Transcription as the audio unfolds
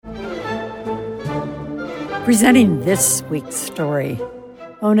Presenting this week's story,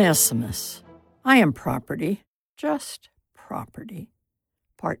 Onesimus. I am property, just property.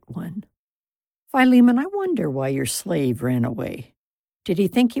 Part 1. Philemon, I wonder why your slave ran away. Did he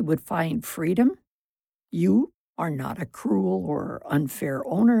think he would find freedom? You are not a cruel or unfair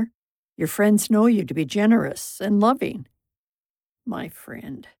owner. Your friends know you to be generous and loving. My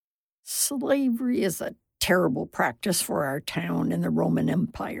friend, slavery is a terrible practice for our town in the Roman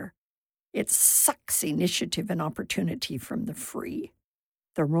Empire. It sucks initiative and opportunity from the free.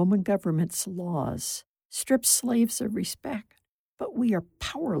 The Roman government's laws strip slaves of respect, but we are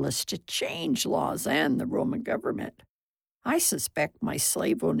powerless to change laws and the Roman government. I suspect my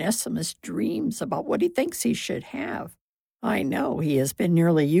slave Onesimus dreams about what he thinks he should have. I know he has been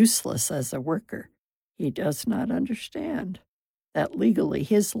nearly useless as a worker. He does not understand that legally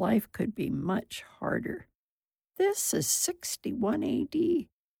his life could be much harder. This is 61 A.D.,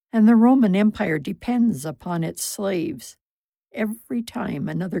 and the Roman Empire depends upon its slaves. Every time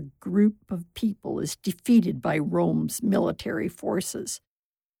another group of people is defeated by Rome's military forces,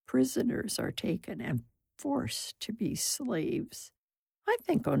 prisoners are taken and forced to be slaves. I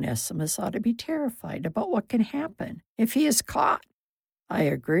think Onesimus ought to be terrified about what can happen if he is caught. I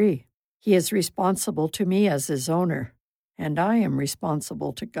agree. He is responsible to me as his owner, and I am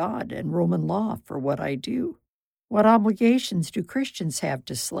responsible to God and Roman law for what I do. What obligations do Christians have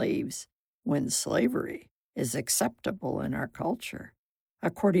to slaves when slavery is acceptable in our culture?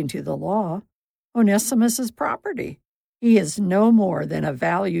 According to the law, Onesimus is property. He is no more than a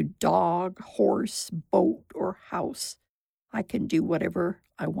valued dog, horse, boat, or house. I can do whatever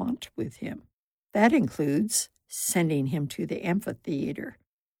I want with him. That includes sending him to the amphitheater.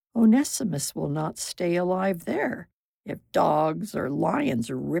 Onesimus will not stay alive there if dogs or lions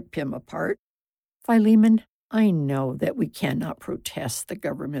rip him apart. Philemon, I know that we cannot protest the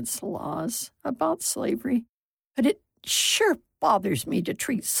government's laws about slavery, but it sure bothers me to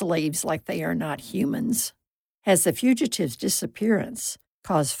treat slaves like they are not humans. Has the fugitive's disappearance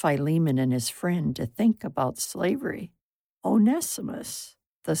caused Philemon and his friend to think about slavery? Onesimus,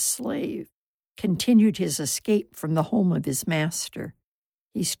 the slave, continued his escape from the home of his master.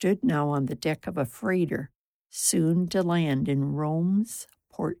 He stood now on the deck of a freighter, soon to land in Rome's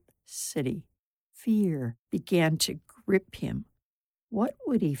port city. Fear began to grip him. What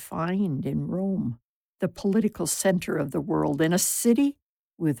would he find in Rome, the political center of the world, in a city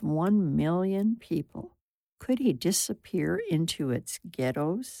with 1 million people? Could he disappear into its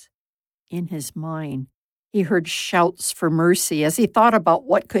ghettos? In his mind, he heard shouts for mercy as he thought about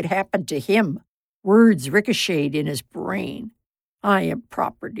what could happen to him. Words ricocheted in his brain. I am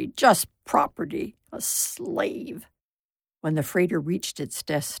property, just property, a slave. When the freighter reached its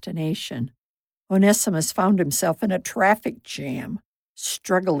destination, Onesimus found himself in a traffic jam,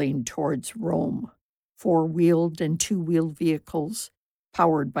 struggling towards Rome. 4-wheeled and 2-wheeled vehicles,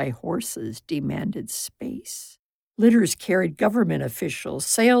 powered by horses, demanded space. Litters carried government officials,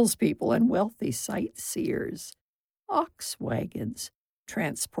 salespeople, and wealthy sightseers. Ox wagons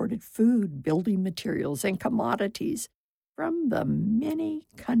transported food, building materials, and commodities from the many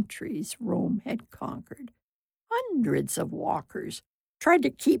countries Rome had conquered. Hundreds of walkers tried to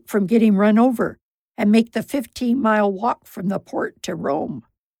keep from getting run over and make the 15-mile walk from the port to Rome.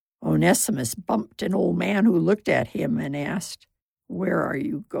 Onesimus bumped an old man who looked at him and asked, "Where are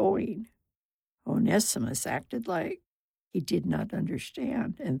you going?" Onesimus acted like he did not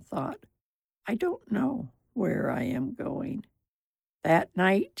understand and thought, "I don't know where I am going." That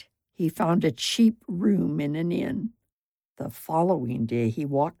night, he found a cheap room in an inn. The following day, he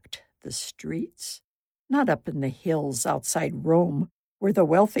walked the streets, not up in the hills outside Rome, where the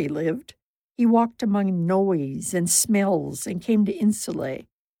wealthy lived. He walked among noise and smells and came to insulae,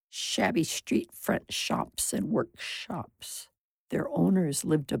 shabby street front shops and workshops. Their owners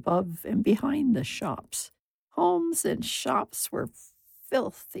lived above and behind the shops. Homes and shops were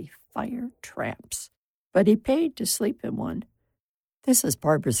filthy fire traps, but he paid to sleep in one. This is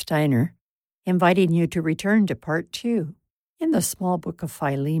Barbara Steiner, inviting you to return to Part 2. In the small book of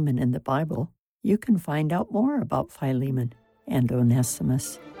Philemon in the Bible, you can find out more about Philemon and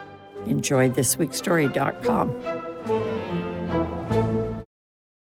Onesimus. Enjoy thisweekstory.com.